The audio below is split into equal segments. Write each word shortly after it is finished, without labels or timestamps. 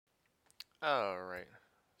All right.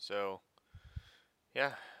 So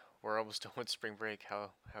yeah, we're almost done with spring break. How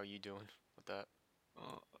you doing with that?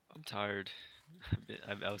 Oh, I'm tired.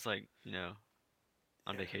 I was like, on Yeah.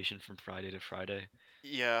 vacation from Friday to Friday,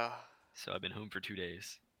 Yeah. so I've been home for 2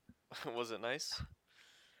 days. Was it nice?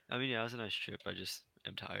 I mean, yeah, it was a nice trip. I just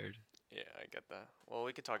am tired. Yeah, I get that. Well,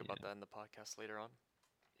 we could talk about Yeah, that in the podcast later on.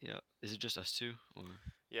 yeah. Is it just us two, or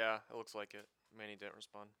Yeah, it looks like it. Manny didn't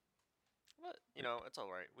respond, but it's all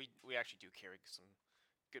right. We actually do carry some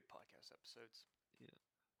good podcast episodes. yeah?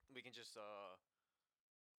 We can just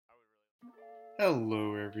I would really.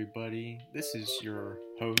 Hello, everybody. This is your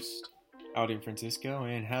host, Alden Francisco,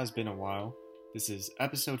 and has been a while. This is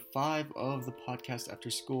episode 5 of the podcast after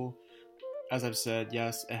school. As I've said,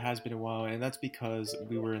 yes, it has been a while, and that's because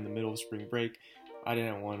we were in the middle of spring break. I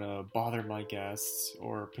didn't want to bother my guests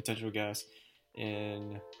or potential guests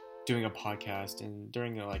in doing a podcast and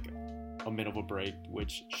during a middle of a break,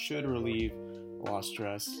 which should relieve a lot of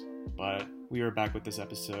stress. But we are back with this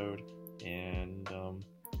episode, and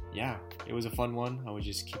yeah, it was a fun one. I was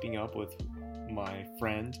just keeping up with my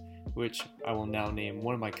friend, which I will now name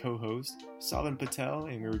one of my co-hosts, Savan Patel,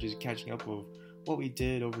 and we were just catching up with what we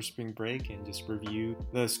did over spring break and just review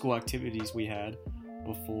the school activities we had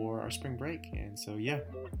before our spring break. And so yeah,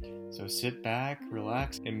 so sit back,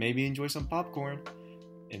 relax, and maybe enjoy some popcorn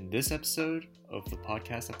in this episode of the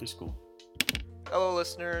podcast after school. Hello,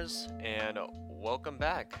 listeners, and welcome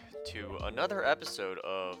back to another episode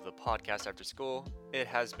of the podcast after school. It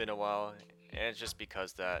has been a while, and it's just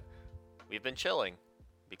because that we've been chilling,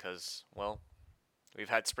 because we've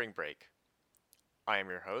had spring break. I am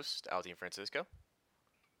your host, Aldine Francisco.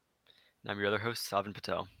 And I'm your other host, Savan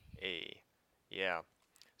Patel. A yeah.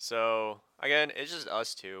 So again, it's just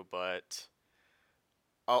us two, but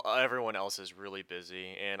everyone else is really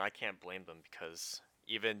busy, and I can't blame them because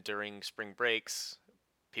even during spring breaks,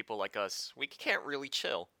 people like us, we can't really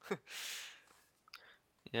chill.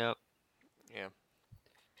 Yep. Yeah.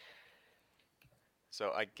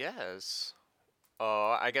 So I guess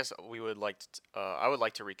we would like to. I would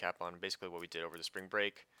like to recap on basically what we did over the spring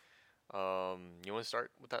break. You want to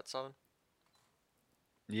start with that, Simon?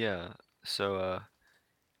 Yeah. So,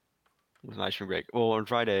 with my spring break, well, on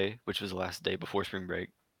Friday, which was the last day before spring break,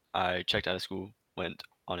 I checked out of school, went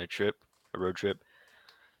on a road trip,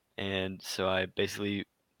 and so I basically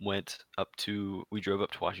we drove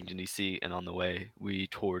up to Washington D.C. and on the way we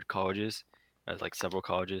toured colleges, like several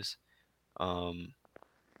colleges. Um,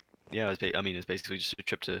 yeah, I mean, it's basically just a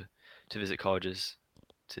trip to visit colleges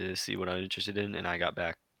to see what I'm interested in, and I got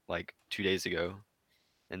back like 2 days ago,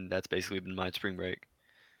 and that's basically been my spring break.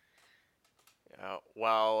 Yeah.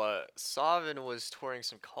 While Savin was touring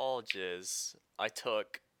some colleges, I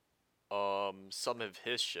took some of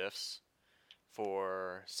his shifts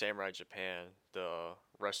for Samurai Japan, the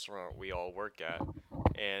restaurant we all work at,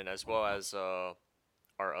 and as well as our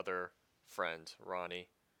other friend Ronnie,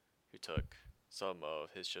 who took some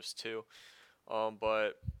of his shifts too.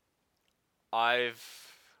 But I've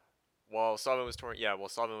while Simon was touring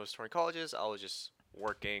colleges, I was just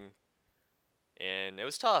working, and it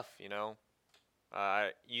was tough.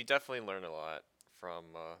 You definitely learn a lot from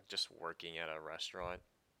just working at a restaurant.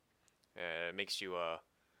 It makes you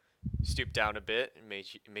stoop down a bit and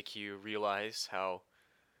make you realize how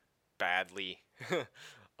badly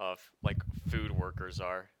of like food workers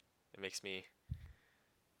are. It makes me,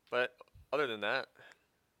 but other than that,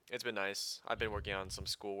 it's been nice. I've been working on some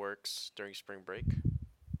school works during spring break,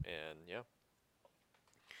 and yeah.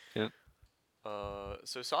 Yeah.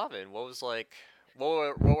 So Savin, what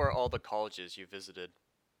were all the colleges you visited?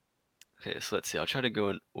 Okay, so let's see. I'll try to go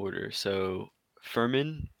in order. So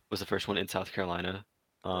Furman was the first one in South Carolina.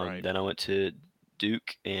 Right. Then I went to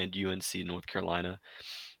Duke and UNC North Carolina,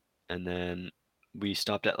 and then we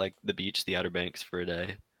stopped at like the beach, the Outer Banks, for a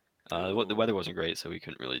day. The Ooh. weather wasn't great, so we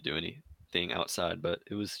couldn't really do anything outside, but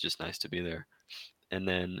it was just nice to be there. And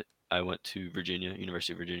then I went to Virginia,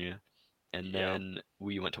 University of Virginia, and Yeah. then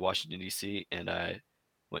we went to Washington D.C. and I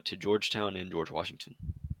went to Georgetown and George Washington.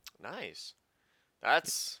 Nice.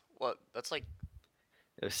 That's like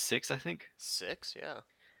It was six, I think. 6. Yeah.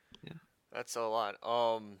 Yeah. That's a lot.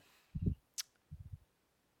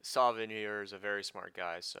 Savin here is a very smart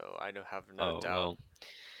guy, so Oh well,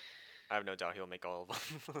 I have no doubt he'll make all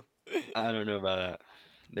of them. I don't know about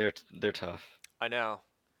that. They're tough. I know.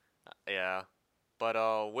 Yeah.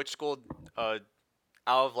 But which school out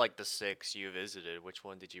of like the 6 you visited, which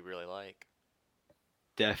one did you really like?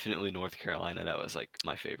 Definitely North Carolina. That was like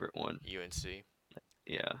my favorite one. UNC.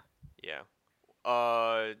 Yeah. Yeah.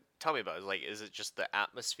 Tell me about it. Is it just the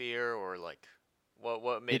atmosphere or like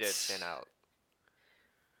what made it stand It's out?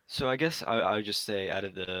 So I guess I would just say out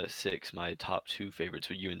of the six, my top two favorites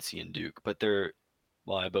were UNC and Duke. But they're,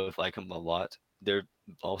 while I both like them a lot, they're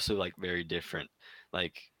also like very different.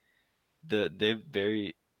 Like they're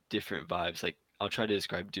very different vibes. Like I'll try to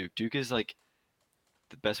describe Duke. Duke is like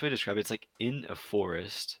the best way to describe it, it's like in a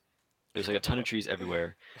forest. There's like a ton of trees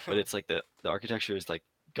everywhere, but it's like the architecture is like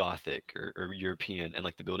Gothic or European, and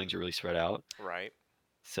like the buildings are really spread out. Right.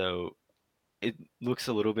 So it looks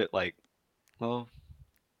a little bit like, well,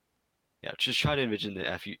 yeah, just try to envision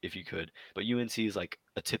the if you could. But UNC is like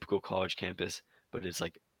a typical college campus, but it's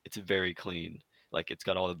very clean. Like it's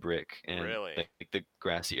got all the brick and Really. like the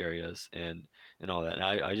grassy areas and all that. And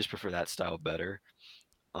I just prefer that style better.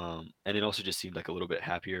 And it also just seemed like a little bit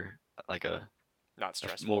happier, like Not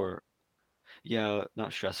stressful. more, yeah,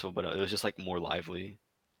 not stressful, but it was just like more lively.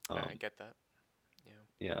 I Um, get that. Yeah.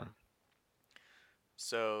 yeah,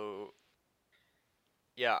 So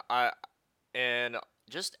yeah, I and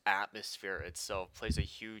just atmosphere itself plays a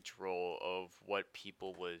huge role of what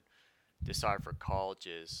people would decide for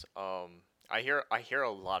colleges. I hear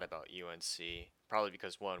a lot about UNC, probably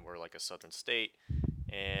because one, we're like a southern state,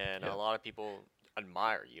 and a yeah, lot of people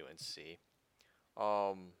admire UNC.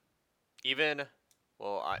 Um, even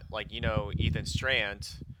well, I like Ethan Strand,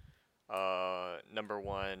 number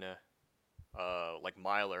one, like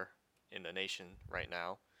miler in the nation right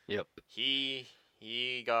now. yep, He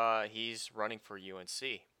he's running for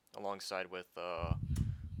UNC alongside with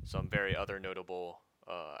some very other notable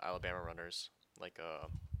Alabama runners like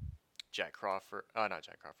Jack Crawford. Not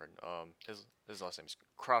Jack Crawford. His last name is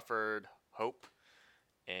Crawford Hope,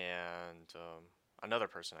 and another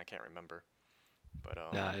person I can't remember. But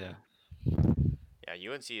yeah,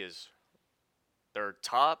 yeah, UNC is they're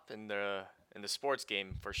top in the sports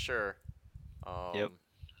game for sure. yep, Um,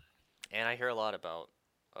 and I hear a lot about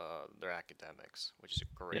their academics, which is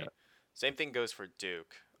yeah. great. Same thing goes for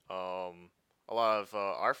Duke. A lot of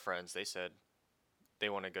our friends they said they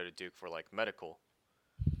want to go to Duke for like medical.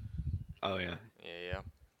 Oh yeah. Yeah, yeah.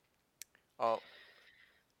 Oh,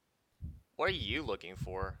 what are you looking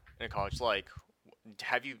for in college? Like,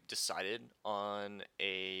 have you decided on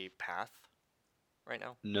a path right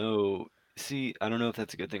now? No, see, I don't know if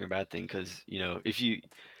that's a good thing or bad thing, because if you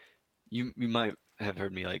might have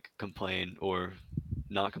heard me like complain or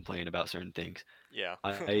not complain about certain things. Yeah.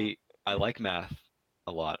 I like math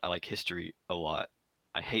a lot. I like history a lot.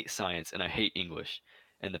 I hate science and I hate English.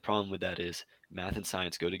 And the problem with that is math and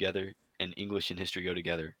science go together and English and history go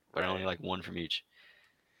together, but I only Right. like one from each.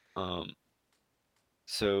 Um,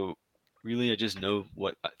 so really I just know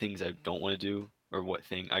what things I don't want to do or what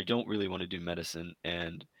thing I don't really want to do medicine,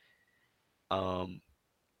 and um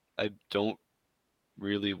I don't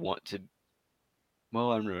really want to,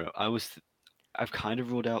 well, I don't know. I've kind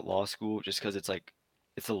of ruled out law school just because it's like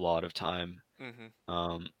it's a lot of time. Mhm.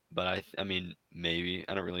 But I mean, maybe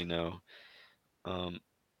I don't really know. Um,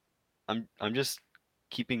 I'm just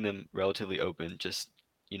keeping them relatively open. Just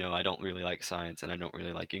I don't really like science and I don't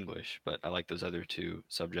really like English, but I like those other two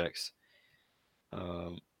subjects.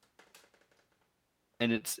 Um,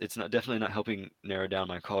 and it's not definitely not helping narrow down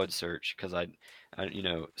my college search because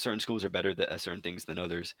certain schools are better at certain things than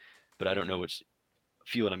others, but I don't know Mhm. which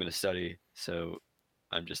field I'm going to study. So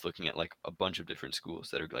I'm just looking at like a bunch of different schools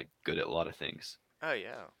that are like good at a lot of things. Oh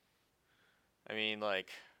yeah. I mean,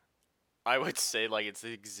 like, I would say like it's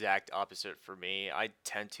the exact opposite for me. I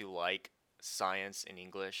tend to like science and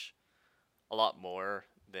English a lot more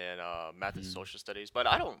than math and Mm. social studies, but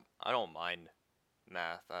I don't mind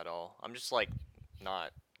math at all. I'm just like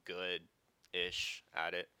not good ish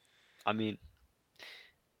at it. I mean,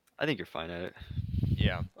 I think you're fine at it.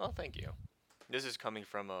 Yeah. Oh, thank you. This is coming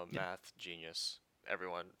from a Yeah, math genius.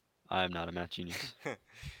 Everyone. I'm not a math genius.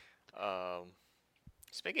 um,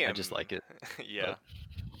 speaking I of, just like it, yeah. but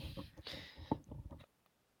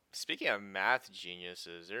Speaking of math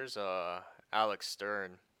geniuses, there's Alex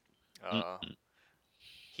Stern. Uh, mm,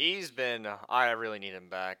 he's been. I really need him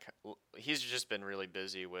back. He's just been really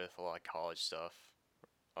busy with a lot of college stuff.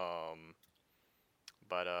 Um,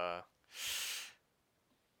 but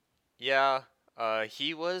yeah.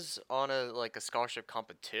 He was on a scholarship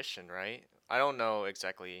competition, right? I don't know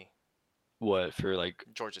exactly. what for like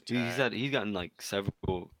Georgia he's Tech. had he's gotten like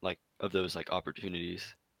several like of those like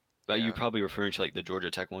opportunities. But you're Yeah. probably referring to like the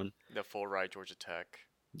Georgia Tech one. The full ride Georgia Tech.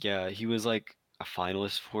 Yeah, he was like a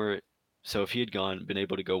finalist for it. So if he had been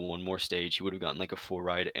able to go one more stage, he would have gotten like a full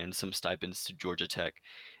ride and some stipends to Georgia Tech.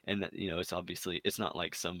 And that, it's not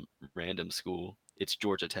like some random school. It's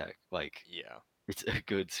Georgia Tech. Like Yeah. it's a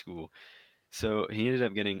good school. So he ended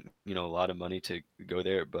up getting, a lot of money to go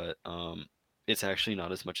there, but it's actually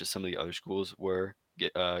not as much as some of the other schools were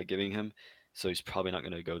giving him. so he's probably not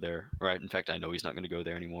going to go there. Right? In fact, I know he's not going to go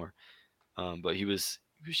there anymore. But he was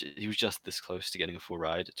just this close to getting a full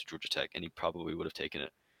ride to Georgia Tech, and he probably would have taken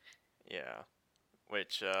it. Yeah,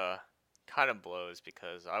 which kind of blows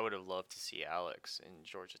because I would have loved to see Alex in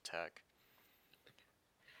Georgia Tech.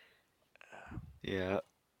 Yeah.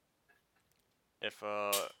 If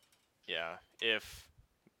yeah, if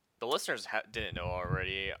the listeners didn't know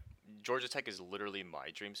already, Georgia Tech is literally my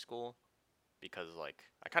dream school because like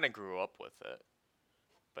I kind of grew up with it.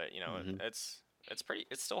 But Hmm. it's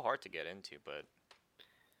still hard to get into, but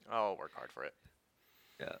I'll work hard for it.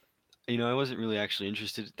 Yeah. I wasn't really actually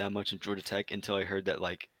interested that much in Georgia Tech until I heard that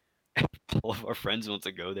like all of our friends want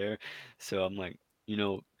to go there. So I'm like, you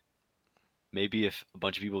know, maybe if a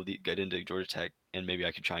bunch of people get into Georgia Tech and maybe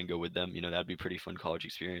I could try and go with them, that'd be a pretty fun college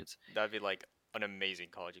experience. That'd be like an amazing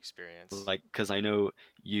college experience. Like, cause I know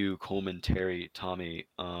you, Coleman, Terry, Tommy,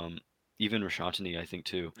 even Rashantani, I think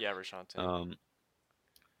too. Yeah, Rashantan. Um,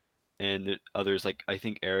 and others like I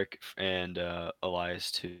think Eric and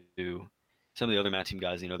Elias too. Some of the other Matt team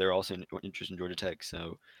guys, they're also interested in Georgia Tech.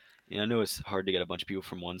 So, I know it's hard to get a bunch of people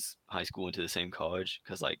from one high school into the same college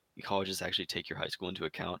because like colleges actually take your high school into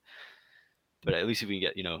account. But at least if we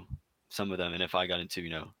can get some of them, and if I got into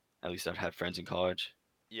at least I've had friends in college.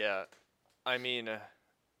 Yeah, I mean,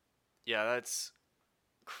 yeah, that's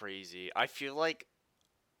crazy. I feel like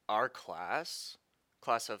our class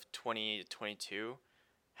of 2022,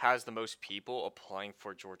 has the most people applying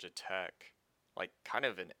for Georgia Tech, like kind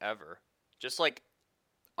of in ever. Just like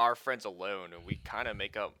our friends alone, we kind of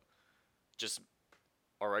make up just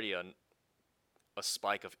already a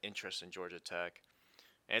spike of interest in Georgia Tech.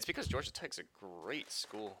 And it's because Georgia Tech's a great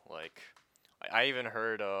school. Like, I even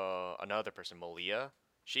heard another person, Malia.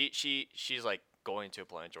 She's like going to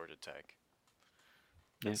apply in Georgia Tech.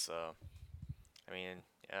 Yeah, That's I mean,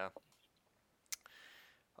 yeah.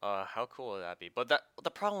 How cool would that be? But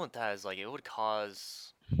the problem with that is like it would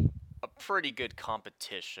cause a pretty good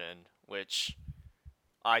competition, which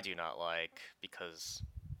I do not like because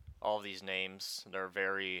all of these names they're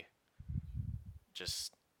very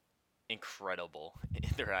just incredible in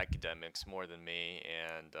their academics more than me,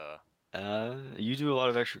 and you do a lot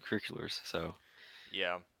of extracurriculars, so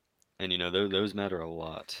yeah, and those matter a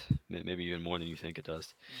lot, maybe even more than you think it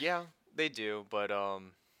does. yeah, they do. But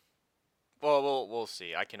well, we'll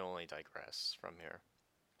see. I can only digress from here.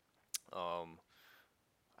 Um,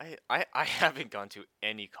 I haven't gone to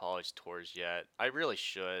any college tours yet. I really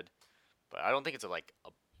should, but I don't think it's like a.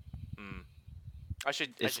 Mm, I It's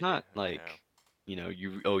should do. not Yeah. like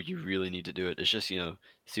you really need to do it. It's just see what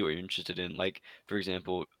you're interested in. Like for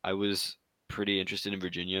example, I was pretty interested in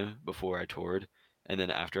Virginia before I toured, and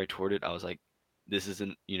then after I toured it, I was like, this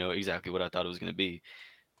isn't exactly what I thought it was gonna be.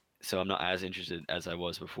 So I'm not as interested as I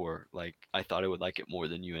was before. Like I thought I would like it more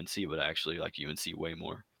than UNC, but I actually like UNC way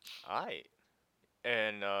more. I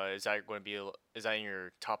and is that going to be is that in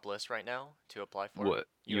your top list right now to apply for What,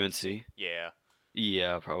 UNC? UNC? Yeah.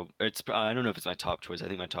 Yeah, probably. I don't know if it's my top choice. I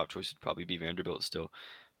think my top choice would probably be Vanderbilt still,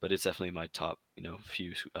 but it's definitely my top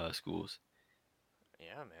few schools.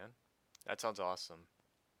 Yeah, man. That sounds awesome.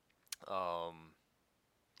 Um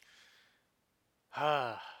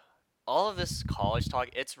all of this college talk,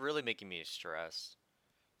 it's really making me stressed.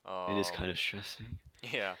 It is kind Um of stressing.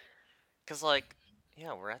 yeah, cuz like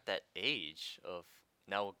yeah, we're at that age of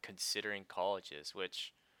now considering colleges,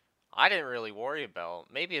 which I didn't really worry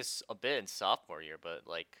about. Maybe it's a bit in sophomore year, but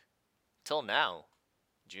like till now,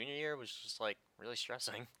 junior year was just like really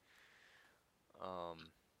stressing.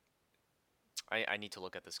 Um I need to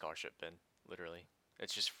look at the scholarship bin, literally.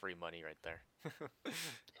 It's just free money right there.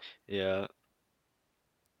 Yeah,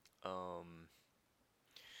 um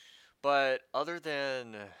but other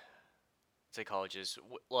than say colleges,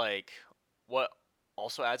 like what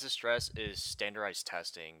also adds a stress is standardized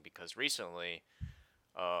testing because recently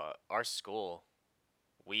our school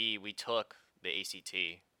we took the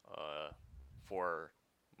ACT for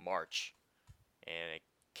March and it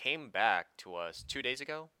came back to us 2 days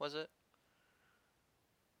ago, was it?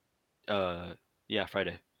 uh, yeah,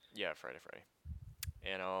 Friday. Yeah, Friday.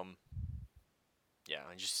 And yeah,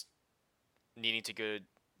 I just needing to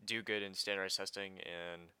do good in standardized testing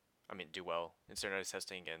and I mean do well in standardized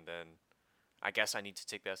testing and then I guess I need to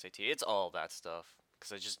take the SAT. It's all that stuff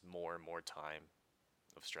because it's just more and more time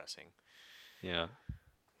of stressing. Yeah.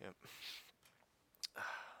 Yep.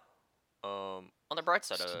 On the bright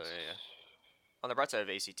side of S- yeah, on the bright side of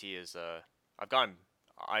ACT is I've gotten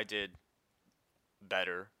I did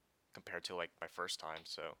better compared to like my first time.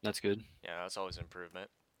 So That's good. yeah, that's always an improvement.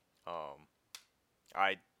 Um,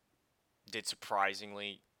 I did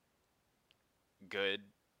surprisingly good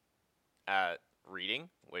at reading,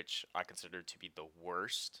 which I consider to be the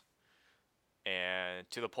worst, and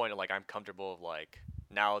to the point of like I'm comfortable of like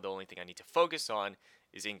now the only thing I need to focus on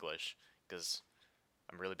is English because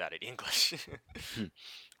I'm really bad at English.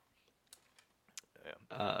 Yeah.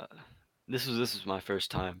 uh, this was my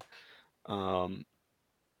first time. Um,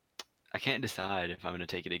 I can't decide if I'm gonna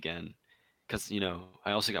take it again, because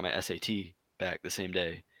I also got my SAT back the same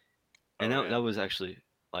day, and Oh that yeah. was actually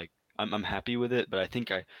like I'm happy with it, but I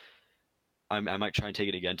think I might try and take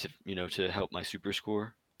it again to help my super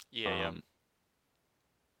score, Yeah. Yeah. um,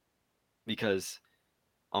 because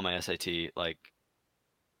on my SAT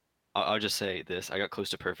I'll just say this: I got close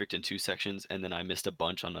to perfect in two sections, and then I missed a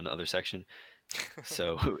bunch on another section.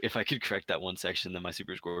 So if I could correct that one section, then my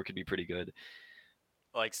super score could be pretty good.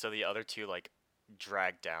 Like so the other two like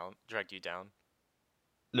dragged you down.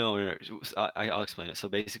 No, no, no. I'll explain it. So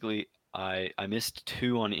basically, I missed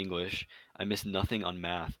two on English, I missed nothing on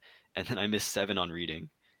math, and then I missed seven on reading.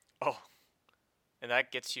 Oh, and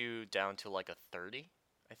that gets you down to like a 30,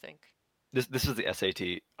 I think. This was the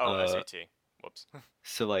SAT. Oh, SAT. Whoops.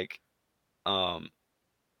 So um,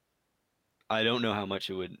 I don't know how much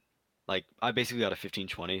it would. I basically got a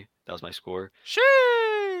 15/20. That was my score.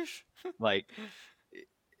 Sheesh. Like,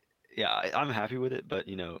 yeah, I'm happy with it, but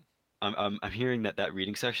I'm hearing that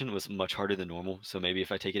reading section was much harder than normal. So maybe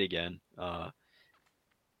if I take it again,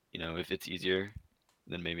 if it's easier,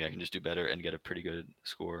 then maybe I can just do better and get a pretty good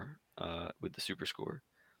score with the super score.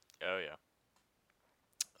 Oh yeah.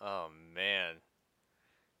 Oh man.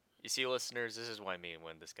 You see, listeners, this is what I mean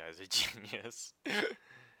when this guy's a genius.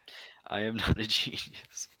 I am not a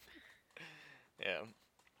genius. Yeah.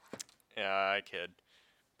 Yeah, I kid.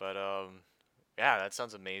 But yeah, that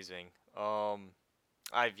sounds amazing.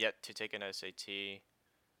 I've yet to take an SAT.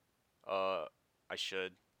 Uh, I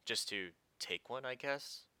should just to take one, I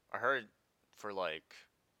guess. I heard for like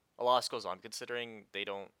a lot of schools I'm considering, they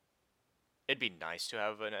don't. It'd be nice to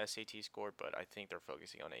have an SAT score, but I think they're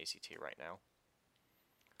focusing on ACT right now.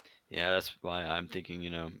 Yeah, that's why I'm thinking,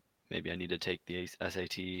 maybe I need to take the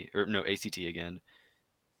SAT or no ACT again.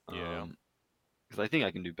 Yeah. Um, because I think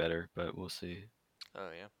I can do better, but we'll see. Oh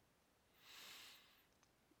yeah.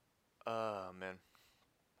 Man.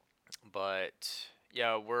 But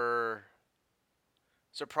yeah, we're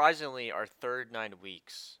surprisingly our third 9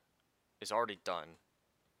 weeks is already done.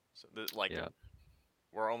 So Yeah,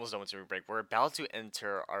 we're almost done with spring break. We're about to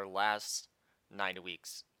enter our last 9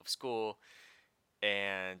 weeks of school,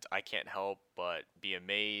 and I can't help but be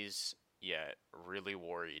amazed yet really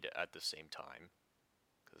worried at the same time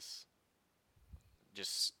because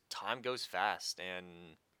just time goes fast.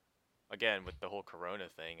 And again, with the whole Corona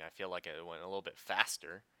thing, I feel like it went a little bit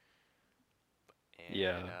faster. And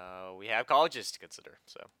yeah. we have colleges to consider.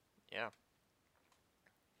 So yeah,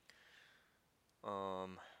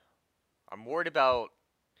 um, I'm worried about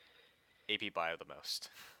AP Bio the most.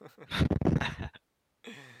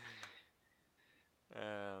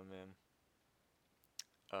 Oh man.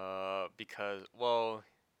 Because well,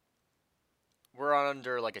 we're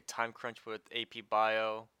under like a time crunch with AP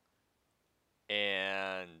Bio,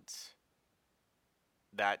 and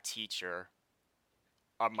that teacher,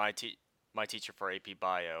 uh, my te- my teacher for AP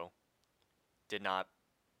Bio, did not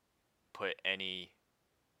put any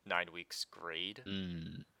 9 weeks grade,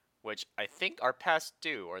 Mm. which I think are past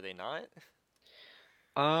due. Are they not?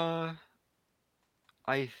 Uh,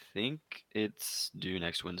 I think it's due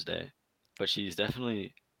next Wednesday, but she's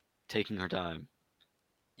definitely taking her time.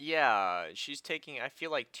 Yeah, she's taking. I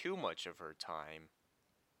feel like too much of her time.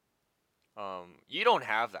 You don't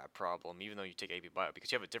have that problem, even though you take AP Bio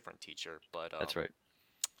because you have a different teacher. That's right.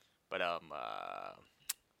 But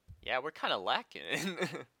yeah, we're kind of lacking.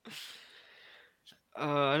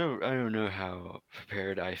 I don't know how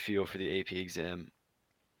prepared I feel for the AP exam.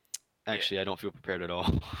 Yeah, Actually, I don't feel prepared at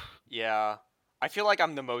all. yeah. I feel like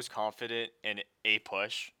I'm the most confident in a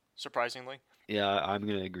push, surprisingly. Yeah, I'm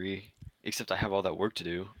gonna agree. Except I have all that work to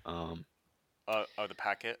do. Of the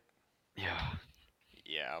packet. Yeah.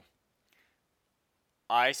 Yeah,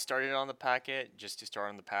 I started on the packet just to start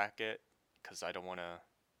on the packet because I don't want to.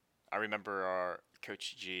 I remember our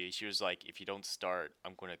coach G. She was like, "If you don't start,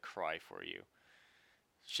 I'm gonna cry for you."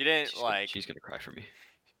 She didn't She's gonna like. she's gonna cry for me.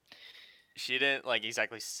 She didn't like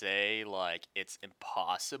exactly say like it's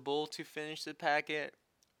impossible to finish the packet,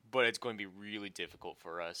 but it's going to be really difficult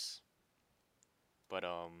for us. But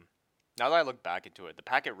now that I look back into it, the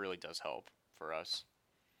packet really does help for us.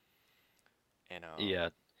 And Yeah.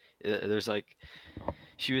 There's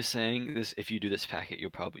she was saying this, if you do this packet,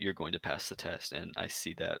 you're going to pass the test, and I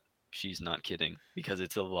see that she's not kidding because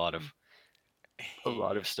it's a lot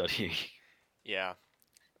of studying. yeah,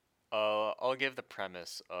 I'll give the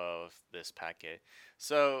premise of this packet.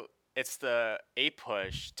 So it's the A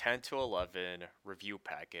Push 10 to 11 review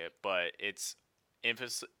packet, but it's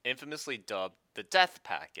infamously dubbed the Death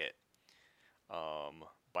Packet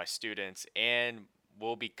by students and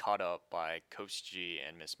will be caught up by Coach G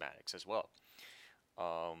and Miss Maddox as well.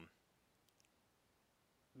 Um,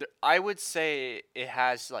 I would say it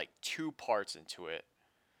has like two parts into it.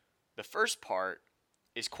 The first part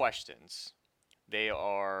is questions. They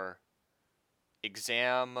are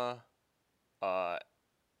exam uh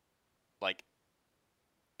like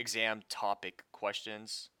exam topic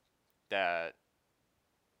questions that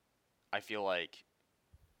I feel like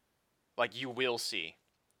you will see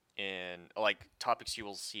in like topics you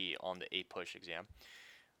will see on the A push exam.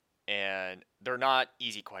 And they're not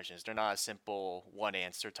easy questions. They're not a simple one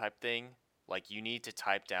answer type thing. Like you need to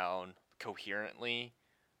type down coherently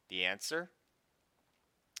the answer.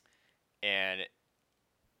 And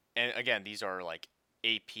and again, these are like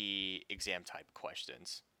AP exam type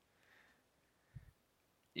questions.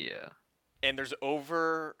 Yeah. And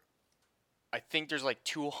I think there's like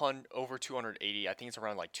 200 over 280. I think it's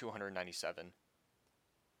around like 297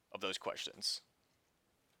 of those questions.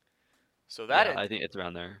 So that Yeah, and I think it's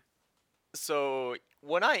around there. so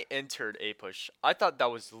when I entered A Push, I thought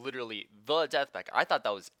that was literally the death pack. I thought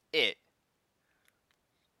that was it,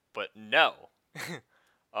 but no.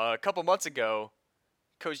 A couple months ago,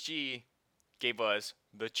 Coach G gave us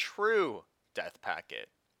the true death packet.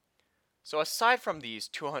 So aside from these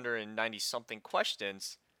 290 something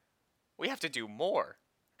questions, we have to do more.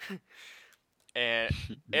 And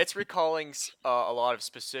it's recalling a lot of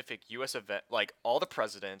specific U.S. event, like all the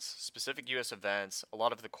presidents, specific U.S. events, a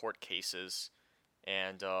lot of the court cases,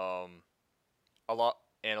 and a lot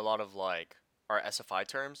a lot of like our SFI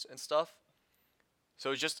terms and stuff.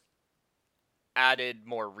 So it just added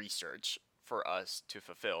more research for us to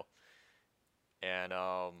fulfill, and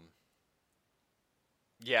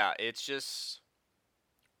yeah, it's just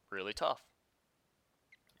really tough.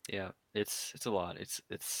 Yeah, it's a lot.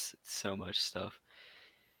 It's so much stuff.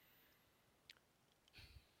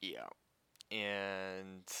 Yeah,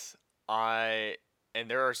 and I and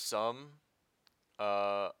there are some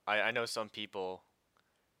I know some people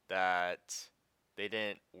that they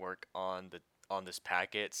didn't work on this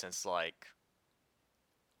packet since like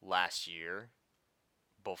last year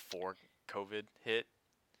before COVID hit,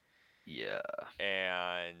 Yeah,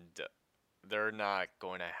 and they're not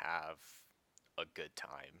going to have a good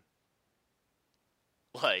time.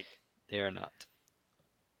 Like they are not.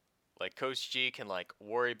 like Coach G can like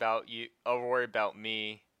worry about you or worry about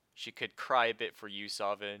me. She could cry a bit for you,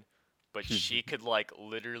 Savan, but she could like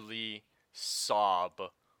literally sob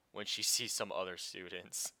when she sees some other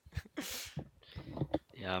students.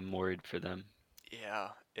 Yeah, I'm worried for them. Yeah,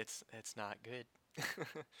 it's not good.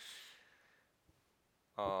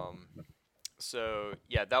 um so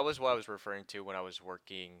yeah, that was what I was referring to when I was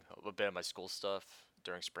working a little bit of my school stuff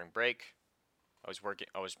during spring break. I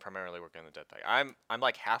was primarily working on the dead pack. I'm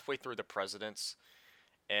like halfway through the presidents,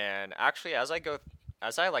 and actually as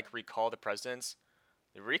I like recall the presidents,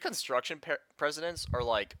 the reconstruction presidents are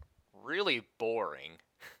like really boring.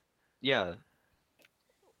 Yeah,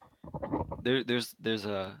 there's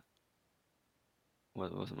a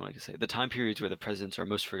what was I going to say? The time periods where the presidents are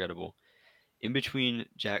most forgettable. In between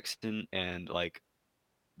Jackson and like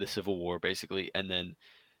the Civil War basically and then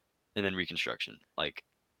Reconstruction. Like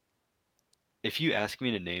if you ask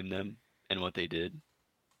me to name them and what they did,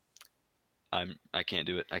 I can't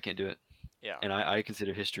do it. I can't do it. Yeah. And I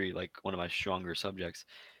consider history like one of my stronger subjects.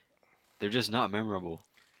 They're just not memorable.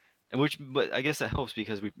 And which but I guess that helps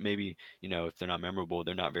because we maybe, if they're not memorable,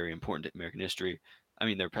 they're not very important to American history. I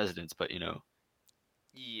mean, they're presidents, but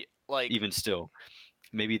Yeah, like even still,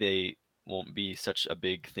 maybe they won't be such a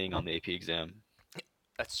big thing on the AP exam.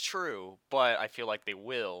 that's true, but I feel like they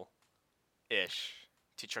will ish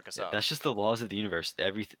to trick us up. That's just the laws of the universe.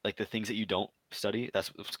 Every like the things that you don't study, that's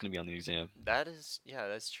what's going to be on the exam. That is, yeah,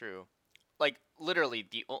 that's true. Like literally,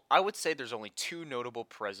 I would say there's only two notable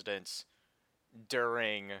presidents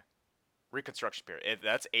during Reconstruction period.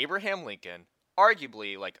 That's Abraham Lincoln,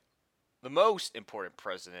 arguably like the most important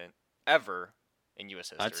president ever in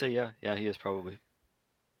U.S. I'd say history. yeah, yeah, he is probably.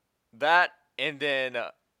 That and then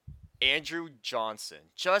Andrew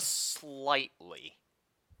Johnson, just slightly.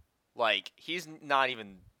 Like he's not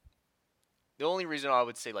even the only reason I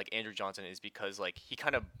would say like Andrew Johnson is because like he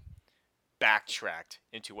kind of backtracked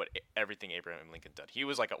into what everything Abraham Lincoln did. He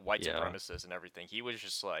was like a white Yeah, supremacist and everything. He was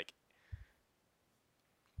just like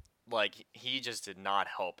he just did not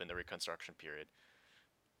help in the Reconstruction period.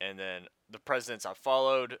 And then the presidents that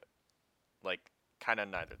followed, like kind of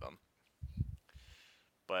neither of them.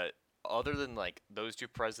 But other than like those two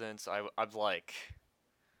presidents, I've like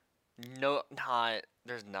no not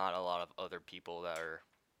there's not a lot of other people that are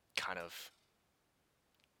kind of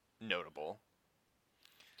notable.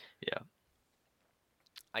 Yeah.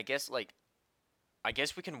 I guess like I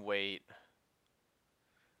guess we can wait.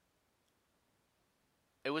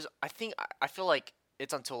 I feel like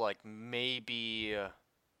it's until like maybe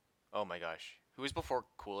oh my gosh. Who was before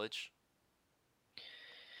Coolidge?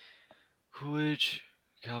 Coolidge,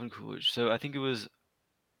 Calvin Coolidge. So I think Hoover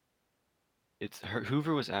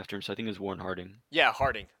was after him, so I think it was Warren Harding. Yeah,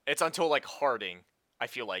 Harding. It's until like Harding, I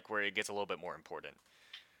feel like, where it gets a little bit more important.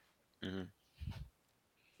 Hmm.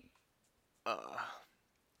 Uh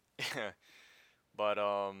but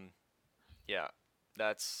yeah,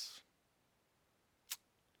 that's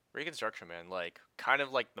Reconstruction, man. Like kind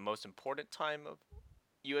of like the most important time of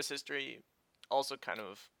US history, also kind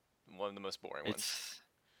of one of the most boring ones.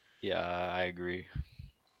 Yeah, I agree.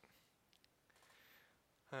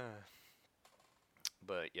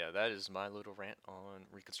 But yeah, that is my little rant on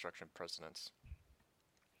Reconstruction presidents.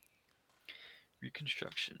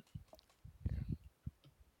 Reconstruction.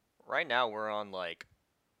 Right now we're on like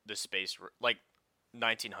the like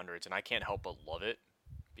 1900s, and I can't help but love it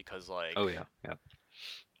because like Oh yeah, yeah.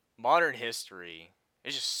 modern history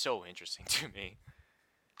is just so interesting to me.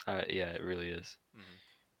 Yeah, it really is.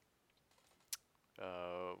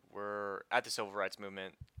 We're at the civil rights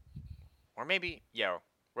movement, or maybe yeah,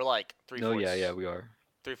 we're like three No, yeah, fourths we are.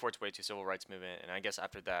 3/4 way to civil rights movement, and I guess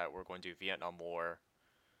after that we're going to Vietnam War,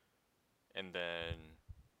 and then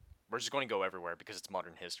we're just going to go everywhere because it's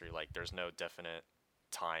modern history. Like there's no definite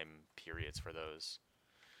time periods for those.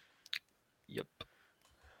 Yep.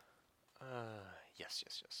 Yes,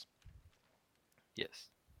 yes, yes. Yes.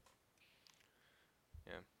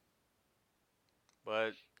 Yeah.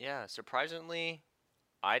 But yeah, surprisingly,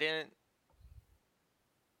 I didn't.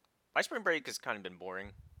 My spring break has kind of been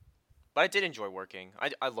boring, but I did enjoy working.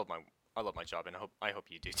 I love my job, and I hope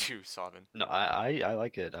you do too, Savan. No, I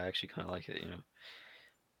like it. I actually kind of like it.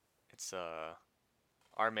 It's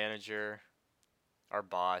our manager, our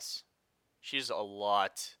boss. She's a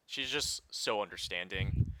lot. She's just so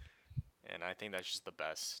understanding, and I think that's just the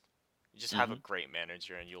best. You just have a Hmm. great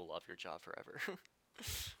manager, and you'll love your job forever.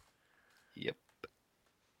 Yep.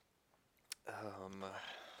 um,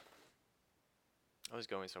 I was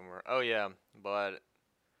going somewhere. Oh yeah, but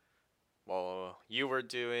while you were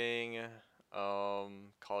doing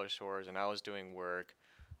college tours and I was doing work,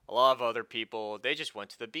 a lot of other people they just went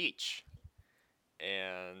to the beach.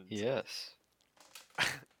 And Yes.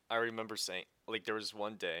 I remember saying like there was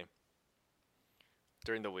one day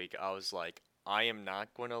during the week I was like I am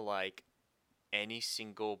not going to like any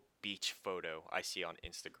single beach photo I see on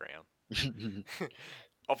Instagram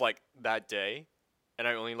of like that day, and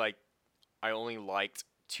I only liked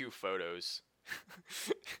two photos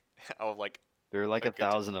of like There are like a a good day.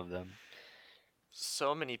 thousand of them.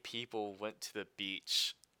 So many people went to the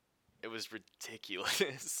beach. It was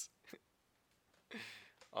ridiculous.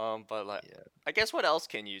 But like, Yeah. I guess what else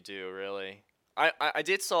can you do really? I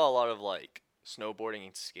did saw a lot of like snowboarding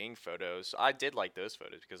and skiing photos. I did like those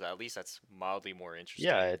photos because at least that's mildly more Yeah,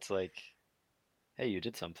 interesting. it's like, hey, you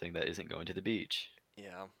did something that isn't going to the beach.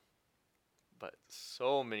 Yeah, but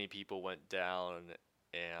so many people went down,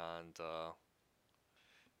 and I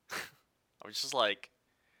was just like,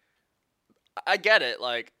 I get it.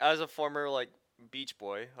 Like as a former like beach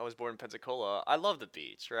boy, I was born in Pensacola. I love the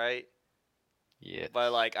beach, right? Yes.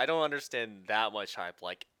 But like I don't understand that much hype.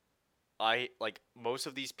 Like I like most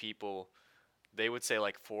of these people, they would say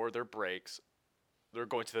like for their breaks, they're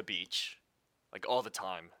going to the beach, like all the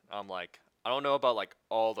time. I'm like, I don't know about like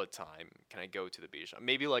all the time. Can I go to the beach?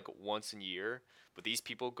 Maybe like once a year, but these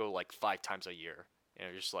people go like 5 times a year, and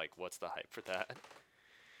you're just like, what's the hype for that?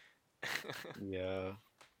 Yeah.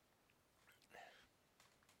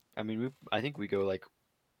 I mean, I think we go like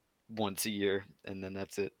once a year, and then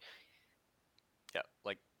that's it. Yeah,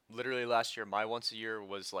 like literally last year, my once a year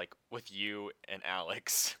was like with you and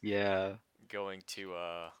Alex Yeah, going to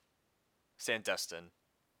Sandestin,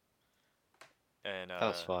 and that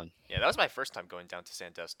was fun. yeah, that was my first time going down to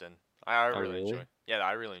Sandestin. I Oh, really enjoy. really? Yeah,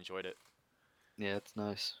 I really enjoyed it. Yeah, it's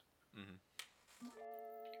nice. Hmm.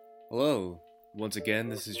 Hello, once again,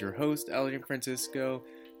 this is your host, Alden Francisco,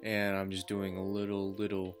 and I'm just doing a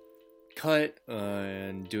little cut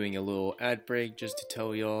and doing a little ad break just to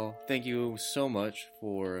tell y'all thank you so much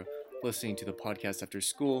for listening to the podcast after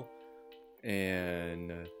school,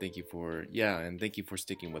 and thank you for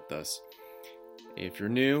sticking with us. If you're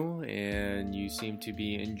new and you seem to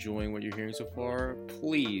be enjoying what you're hearing so far,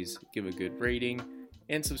 please give a good rating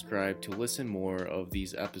and subscribe to listen more of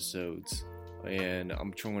these episodes. and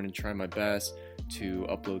I'm going to try my best to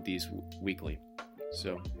upload these weekly.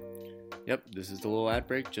 So, yep, this is the little ad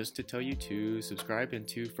break just to tell you to subscribe and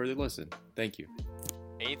to further listen. Thank you.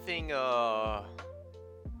 Anything hmm.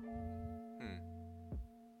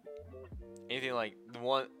 Anything like the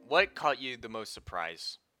one what caught you the most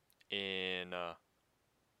surprise in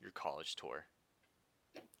your college tour?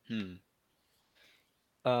 Hmm.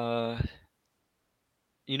 Uh,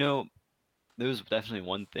 you know, there's definitely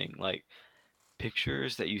one thing, like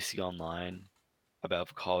pictures that you see online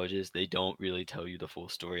about colleges, they don't really tell you the full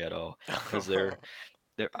story at all because they're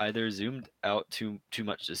either zoomed out too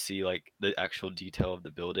much to see like the actual detail of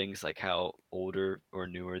the buildings, like how older or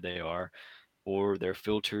newer they are, or they're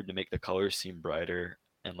filtered to make the colors seem brighter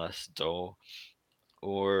and less dull,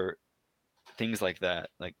 or things like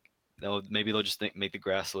that. Like maybe they'll just make the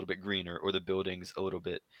grass a little bit greener or the buildings a little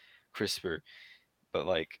bit crisper. But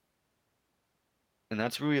like, and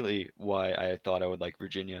that's really why I thought I would like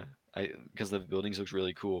Virginia. Because the buildings looked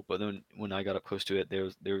really cool. But then when I got up close to it,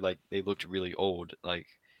 they were like they looked really old. Like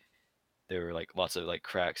there were like lots of like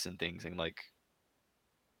cracks and things, and like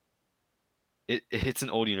it hits an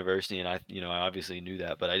old university, and I obviously knew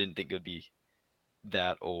that, but I didn't think it would be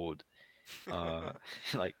that old. Uh,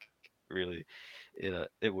 like really, it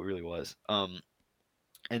really was.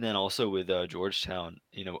 And then also with Georgetown,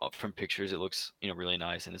 up from pictures, it looks really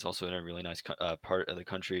nice, and it's also in a really nice part of the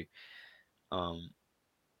country. Um,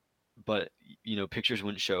 but pictures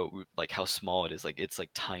wouldn't show like how small it is. Like it's like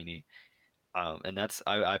tiny. And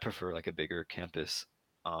I prefer like a bigger campus.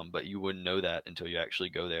 But you wouldn't know that until you actually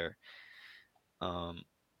go there. Um,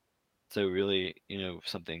 so really,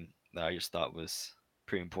 something that I just thought was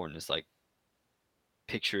pretty important is like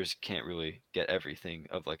pictures can't really get everything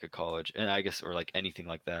of like a college, and I guess or like anything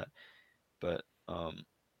like that. But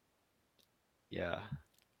yeah,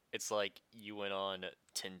 It's like you went on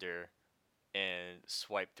Tinder and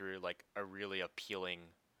swiped through like a really appealing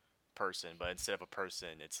person, but instead of a person,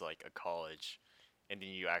 it's like a college, and then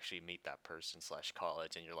you actually meet that person slash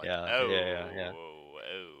college, and you're like, yeah, yeah, yeah, yeah.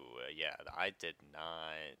 yeah, I did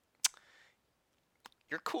not.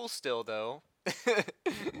 You're cool still though.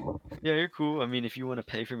 Yeah, you're cool. I mean, if you want to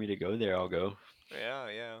pay for me to go there, I'll go. Yeah,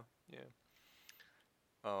 yeah, yeah.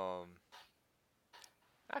 Um,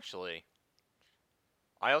 Actually,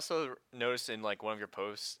 I also noticed in like one of your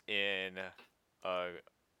posts in, uh,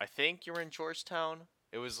 I think you were in Georgetown.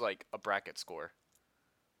 It was like a bracket score.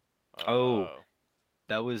 Oh, Uh,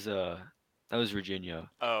 that was uh that was Virginia.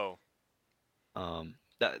 oh,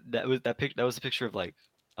 That was a picture of like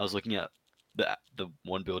I was looking at the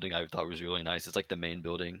one building I thought was really nice. It's like the main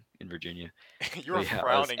building in Virginia. you were But yeah,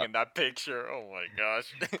 I was frowning in that picture. Oh my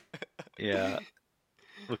gosh. yeah,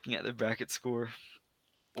 looking at the bracket score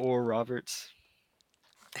or Roberts.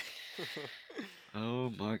 Oh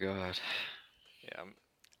my God. Yeah,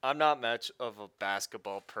 I'm not much of a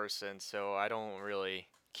basketball person, so I don't really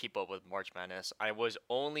keep up with March Madness. I was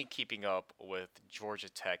only keeping up with Georgia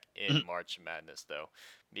Tech in March Madness though,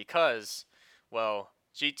 because, well,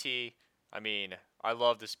 GT. I mean, I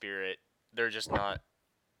love the spirit. They're just not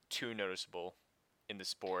too noticeable in the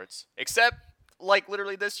sports, except like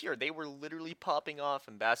literally this year, they were literally popping off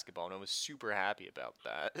in basketball, and I was super happy about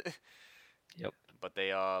that. Yep. But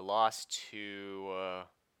they lost to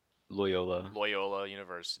Loyola. Loyola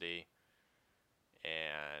University,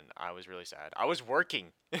 and I was really sad. I was working.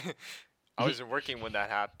 I was working when that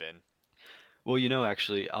happened. Well,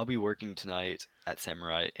 actually, I'll be working tonight at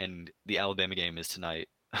Samurai, and the Alabama game is tonight.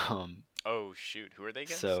 Um, Oh shoot, who are they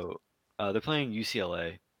against? so they're playing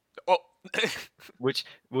UCLA, Oh, which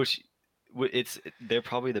they're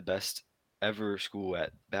probably the best ever school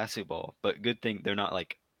at basketball. But good thing they're not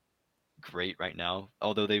like great right now,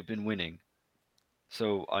 although they've been winning.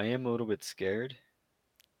 So I am a little bit scared,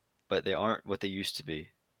 but they aren't what they used to be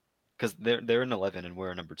because they're in 11 and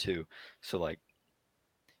we're in number two. So like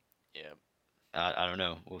yeah. I don't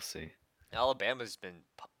know. We'll see. Alabama's been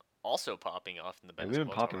also popping off in the And we've been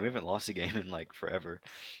basketball popping. We tournament. haven't lost a game in like forever.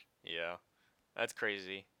 Yeah, that's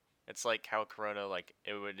crazy. It's like how Corona like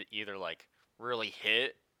it would either like really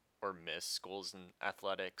hit or miss schools in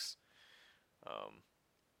athletics. Um,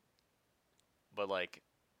 but like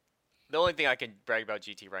the only thing I can brag about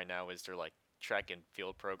GT right now is their like track and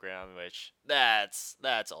field program, which that's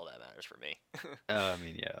all that matters for me. I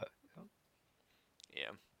mean, yeah.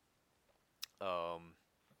 Yeah. Um.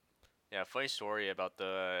 Yeah. Funny story about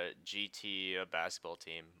the GT basketball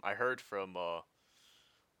team. I heard from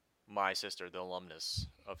my sister, the alumnus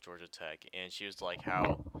of Georgia Tech, and she was like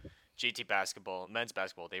how GT basketball, men's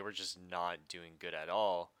basketball, they were just not doing good at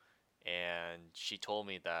all. And she told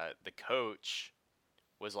me that the coach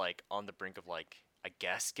was like on the brink of like I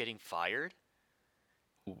guess getting fired.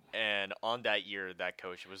 Ooh, And on that year, that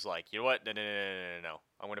coach was like, you know what? No, no, no, no, no, no, no.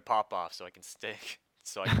 I'm gonna pop off so I can stick,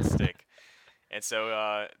 so I can stick. And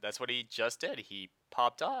so that's what he just did. He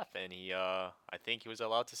popped off, and I think he was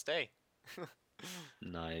allowed to stay.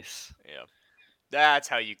 nice. Yeah, that's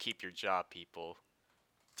how you keep your job, people.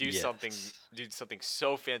 Yes. Do something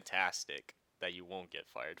so fantastic that you won't get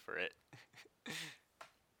fired for it.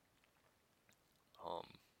 Um,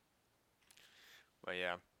 but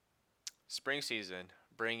yeah, spring season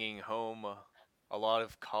bringing home a lot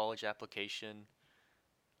of college application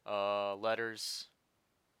letters,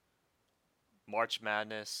 March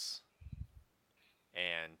Madness,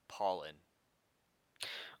 and pollen.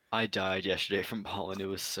 I died yesterday from pollen. It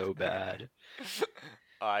was so bad.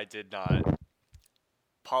 I did not.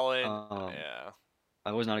 Pollen, Um, yeah.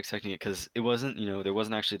 I was not expecting it because it wasn't, there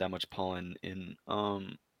wasn't actually that much pollen in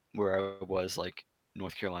where I was like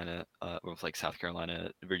North Carolina, or like South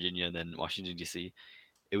Carolina, Virginia, and then Washington D.C.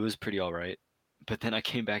 It was pretty all right. But then I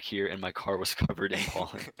came back here and my car was covered in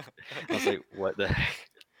pollen. I was like, what the heck?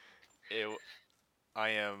 it, I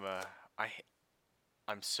am. I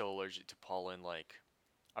I'm so allergic to pollen. Like,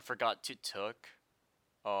 I forgot to took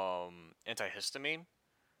antihistamine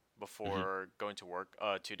Hmm. before going to work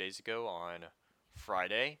 2 days ago on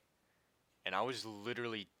Friday, and I was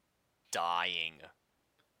literally dying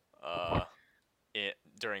uh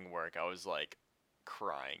during work. I was like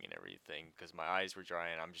crying and everything because my eyes were dry,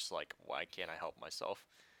 and I'm just like, why can't I help myself?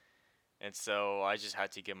 And so I just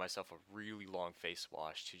had to give myself a really long face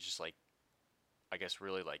wash to just like, I guess,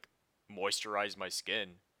 really like moisturize my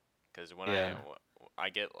skin because Yeah.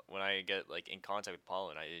 when I get like in contact with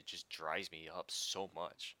pollen, it just dries me up so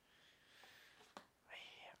much.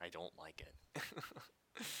 I don't like it.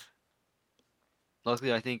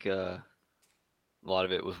 Luckily, I think a lot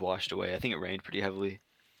of it was washed away. I think it rained pretty heavily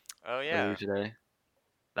Oh earlier yeah, today.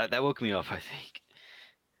 That woke me up, I think.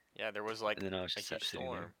 yeah. There was And like then I was a just huge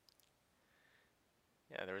sitting there. storm.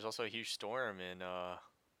 Yeah, there was also a huge storm in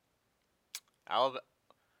Alabama.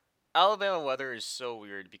 Alabama weather is so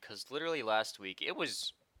weird because literally last week it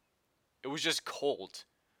was just cold.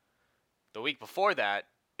 The week before that,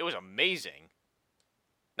 it was amazing.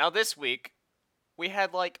 Now this week, we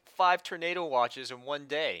had like 5 tornado watches in one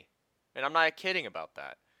day. And I'm not kidding about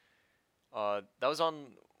that. That was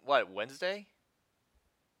on what, Wednesday?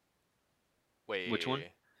 Which one?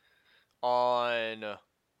 Wait. On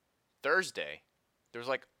Thursday, there was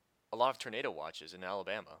like a lot of tornado watches in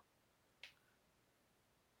Alabama.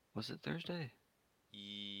 Was it Thursday?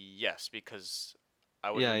 Yes, because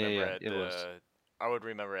I would Yeah, yeah, remember yeah. it It was. the I would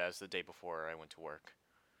remember it as the day before I went to work.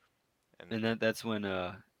 And And that's when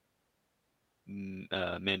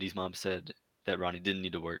Mandy's mom said that Ronnie didn't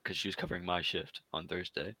need to work because she was covering my shift on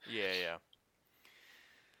Thursday. yeah, yeah.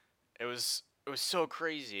 It was so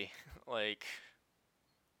crazy. Like,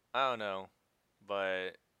 I don't know,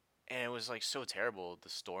 but and it was like so terrible the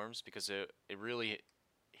storms because it really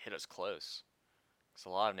hit us close. Cause a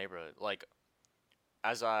lot of neighborhood like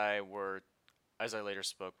as I were as I later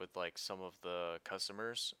spoke with like some of the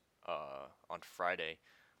customers on Friday,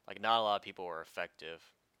 like not a lot of people were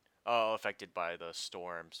affected by the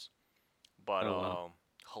storms, but Oh wow.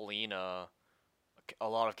 Helena, a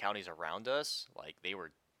lot of counties around us, like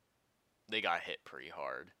they got hit pretty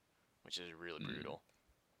hard, which is really Mm. brutal.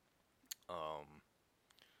 Um,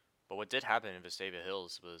 but what did happen in Vestavia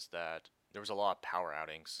Hills was that there was a lot of power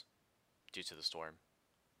outings due to the storm,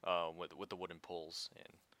 with the wooden poles,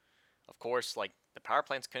 and of course, like the power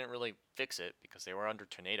plants couldn't really fix it because they were under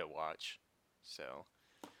tornado watch. So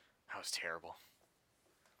that was terrible.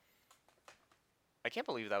 I can't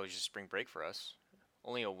believe that was just spring break for us.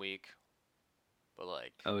 Only a week, but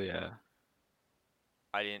like Oh yeah.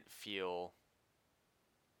 I didn't feel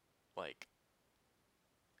like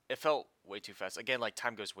it felt way too fast. Again, like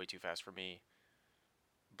time goes way too fast for me.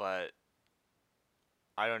 But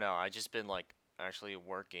I don't know. I just been like actually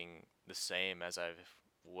working the same as I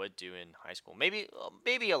would do in high school. Maybe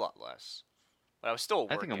a lot less, but I was still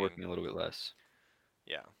I think I'm working. working a little bit less.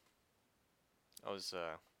 Yeah, I was.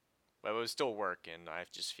 But it was still work, and I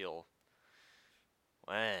just feel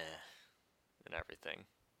eh, and everything.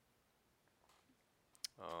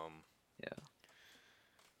 Um, Yeah.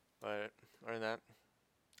 but other than that,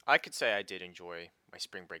 I could say I did enjoy my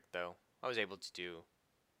spring break though. I was able to do.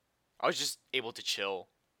 I was just able to chill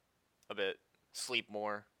a bit, sleep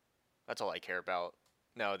more. That's all I care about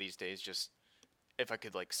now these days. Just if I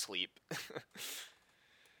could like sleep.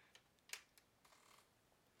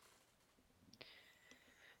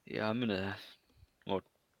 Yeah, I'm gonna well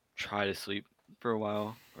try to sleep for a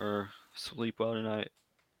while or sleep well tonight.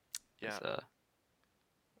 Yeah. Cause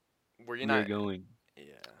Were you we are not? going.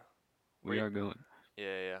 Yeah. Were We you? are going.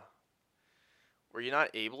 Yeah, yeah. Were you not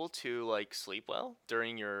able to like sleep well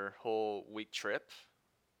during your whole week trip?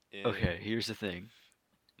 Okay, In here's the thing.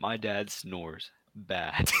 My dad snores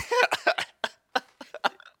bad.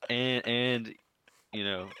 And you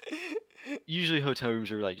know, usually hotel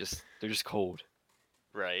rooms are like just they're just cold.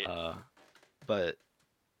 right. Uh, but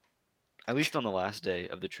at least on the last day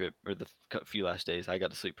of the trip or the few last days, I got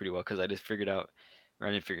to sleep pretty well because I just figured out, or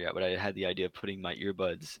I didn't figure out, but I had the idea of putting my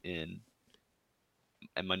earbuds in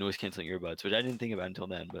and my noise canceling earbuds, which I didn't think about until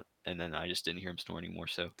then. But and then I just didn't hear him snore anymore,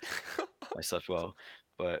 so I slept well.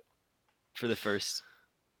 But for the first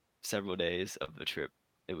several days of the trip,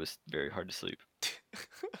 it was very hard to sleep.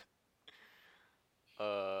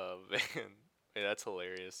 Man, yeah, that's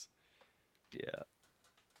hilarious. Yeah,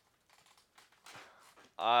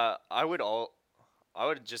 I would I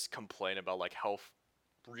would just complain about like how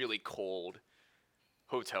really cold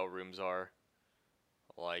hotel rooms are.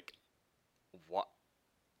 Like, what?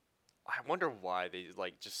 I wonder why they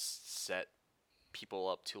like just set people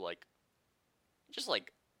up to like just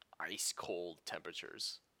like ice cold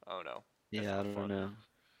temperatures. I don't know. It's yeah, I not don't fun. know.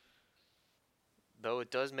 Though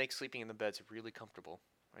it does make sleeping in the beds really comfortable.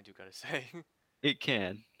 I do gotta say. It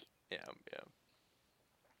can. Yeah, yeah.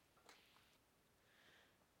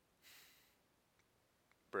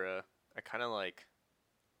 Bruh, I kind of like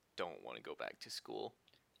don't want to go back to school.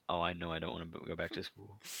 Oh, I know. I don't want to go back to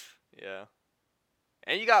school. Yeah.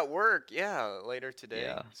 And you got work, yeah, later today.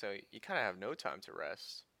 Yeah. So you kind of have no time to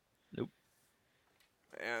rest. Nope.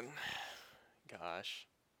 Man, gosh.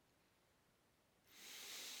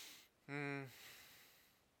 Hmm.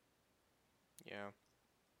 Yeah.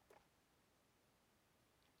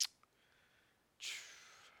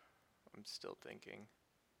 I'm still thinking.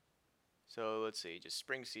 So let's see, just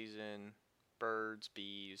spring season, birds,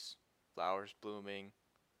 bees, flowers blooming,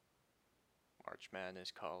 March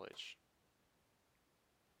Madness, college.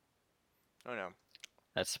 Oh no,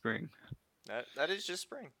 That's spring. that is just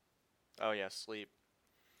spring. Oh yeah, sleep.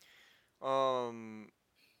 Um,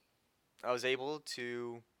 I was able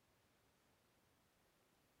to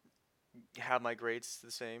have my grades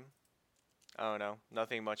the same. I don't know,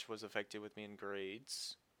 nothing much was affected with me in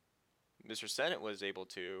grades. Mr. Sennett was able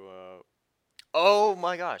to. Oh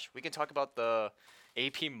my gosh, we can talk about the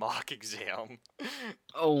AP mock exam.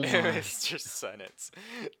 Oh my. Mr. Sennett's.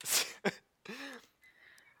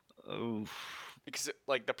 Oh. Because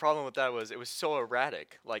like the problem with that was it was so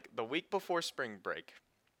erratic. Like the week before spring break.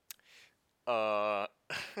 Uh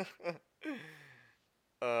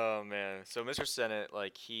Oh man. So Mr. Sennett,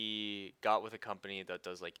 like he got with a company that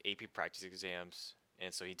does like AP practice exams,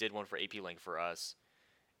 and so he did one for AP Link for us,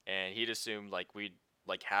 and he'd assumed like we'd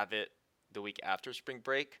like have it the week after spring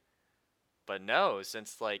break. But no,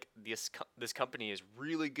 since like this company is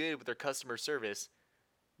really good with their customer service,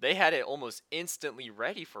 they had it almost instantly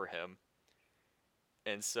ready for him.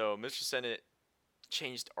 And so Mr. Sennett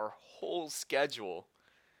changed our whole schedule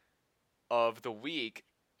of the week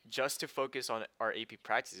just to focus on our AP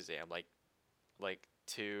practice exam. Like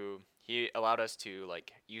to he allowed us to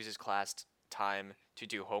like use his class time to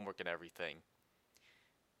do homework and everything.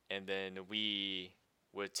 And then we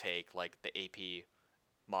would take like the AP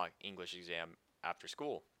mock English exam after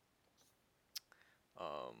school.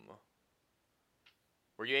 Um,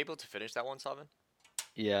 were you able to finish that one, Savan?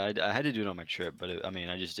 Yeah, I had to do it on my trip, but I mean,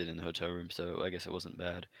 I just did it in the hotel room, so I guess it wasn't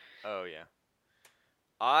bad. Oh yeah.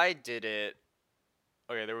 I did it.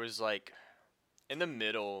 Okay, there was like in the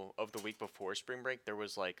middle of the week before spring break, there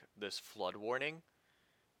was like this flood warning,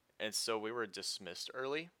 and so we were dismissed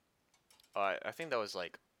early. I think that was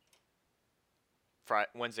like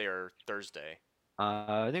Wednesday or Thursday.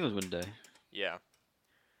 I think it was one day. Yeah.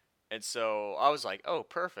 And so I was like, oh,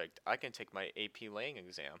 perfect. I can take my AP laying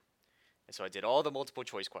exam. And so I did all the multiple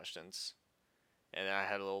choice questions. And then I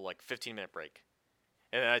had a little like 15-minute break.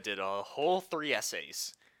 And then I did a whole 3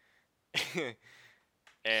 essays.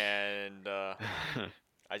 and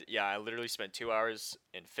I literally spent 2 hours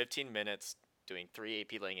and 15 minutes doing 3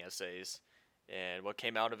 AP laying essays. And what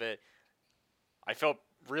came out of it, I felt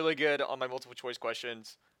really good on my multiple choice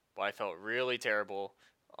questions, but I felt really terrible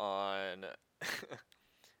on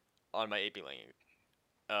on my AP laying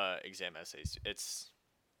exam essays.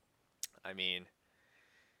 I mean,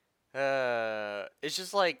 it's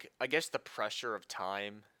just like I guess the pressure of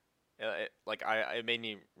time, it made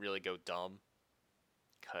me really go dumb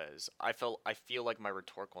because I feel like my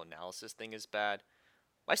rhetorical analysis thing is bad.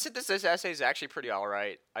 My synthesis essay is actually pretty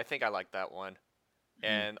alright. I think I like that one. Mm.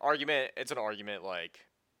 And argument, it's an argument like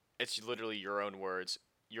it's literally your own words.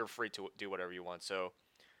 You're free to do whatever you want. So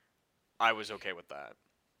I was okay with that.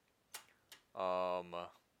 Um,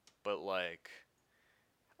 but like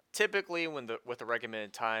typically when the with the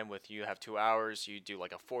recommended time with you have 2 hours, you do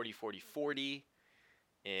like a 40-40-40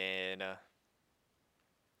 in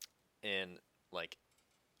in like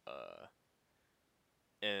uh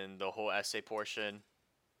in the whole essay portion,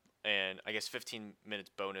 and I guess 15 minutes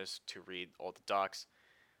bonus to read all the docs.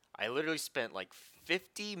 I literally spent like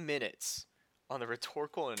 50 minutes on the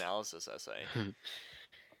rhetorical analysis essay,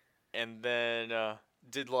 and then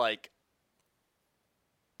did like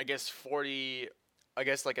I guess 40, I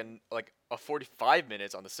guess like a 45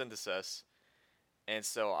 minutes on the synthesis, and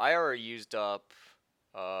so I already used up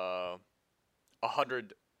uh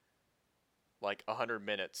 100 100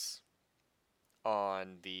 minutes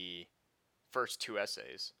on the first two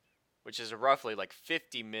essays, which is roughly like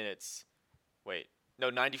 50 minutes. Wait, no,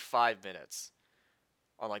 95 minutes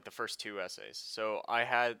on like the first two essays. So I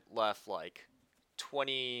had left like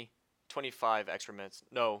 20, 25 extra minutes.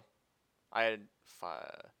 No, I had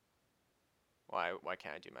five. Why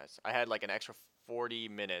can't I do math? I had like an extra 40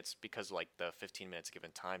 minutes because like the 15 minutes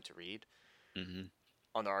given time to read Hmm.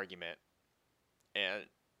 on the argument, and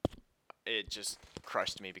it just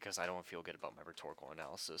crushed me because I don't feel good about my rhetorical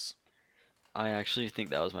analysis. I actually think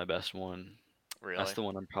that was my best one. That's Really, the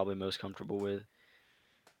one I'm probably most comfortable with.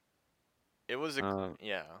 it was a Uh,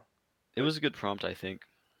 yeah. it was a good prompt, I think.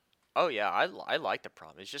 Oh yeah, I like the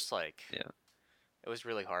prompt. It's just like Yeah, it was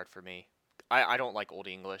really hard for me. I don't like old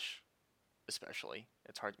English, especially.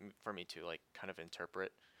 It's hard for me to like kind of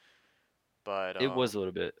interpret. But it was a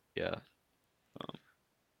little bit. Yeah. Um,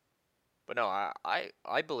 no,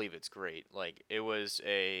 I believe it's great. Like it was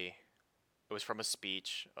from a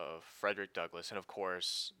speech of Frederick Douglass, and of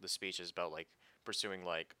course the speech is about like pursuing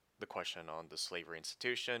like the question on the slavery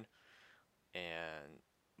institution, and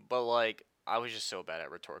but like I was just so bad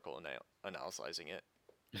at rhetorical analyzing it.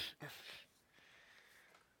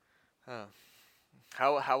 Huh.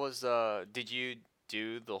 How was did you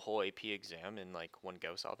do the whole AP exam in like one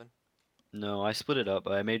go, Salvin? no, I split it up,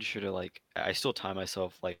 but I made sure to like I still time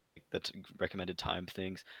myself like the recommended time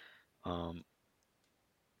things. Um,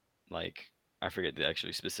 like I forget the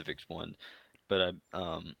actually specific one, but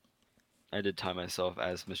I did time myself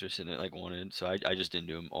as Mr. Sinnott like wanted, so I just didn't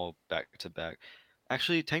do them all back to back.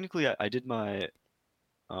 Actually, technically, I did my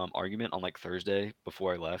argument on like Thursday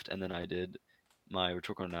before I left, and then I did my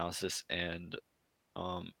rhetorical analysis and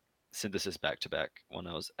um, synthesis back to back when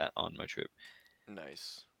I was on my trip.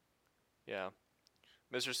 Nice. Yeah.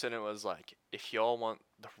 Mr. Sinnott was like, if y'all want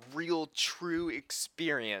the real true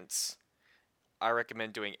experience, I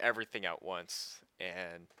recommend doing everything at once.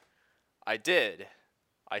 And I did.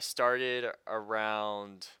 I started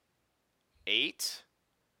around 8,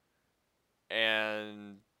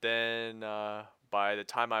 and then by the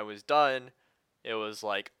time I was done, it was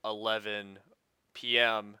like 11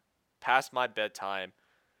 p.m., past my bedtime,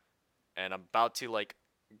 and I'm about to like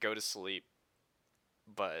go to sleep.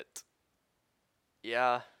 But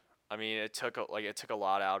yeah, I mean, it took a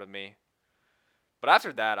lot out of me. But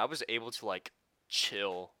after that, I was able to like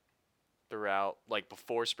chill throughout, like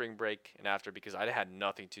before spring break and after, because I had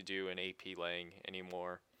nothing to do in AP laying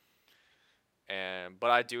anymore. And but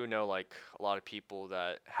I do know like a lot of people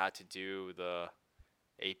that had to do the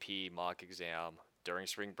AP mock exam during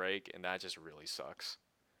spring break, and that just really sucks.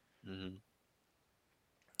 Hmm.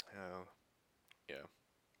 Oh yeah.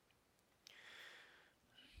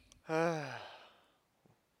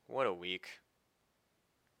 What a week.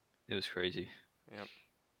 It was crazy. Yep.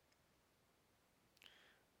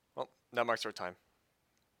 Well, that marks our time.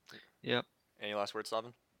 Yep. Any last words,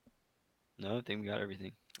 Robin? No, I think we got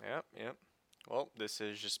everything. Yep. Yep. Well, this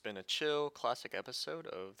has just been a chill, classic episode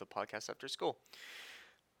of the podcast after school.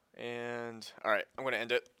 And all right, I'm gonna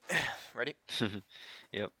end it. Ready?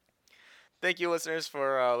 Yep. Thank you, listeners,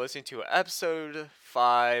 for listening to episode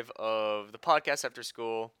 5 of the podcast after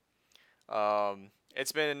school.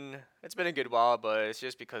 It's been a good while, but it's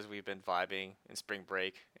just because we've been vibing in spring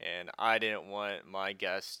break, and I didn't want my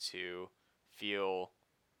guests to feel,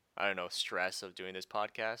 I don't know, stress of doing this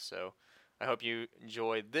podcast. So I hope you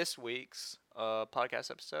enjoyed this week's podcast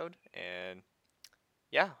episode. And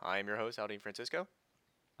yeah, I am your host, Aldine Francisco,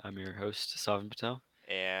 I'm your host, Savan Patel.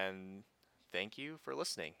 and thank you for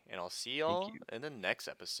listening. And I'll see Thank y'all you. in the next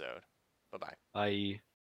episode. Bye bye. Bye.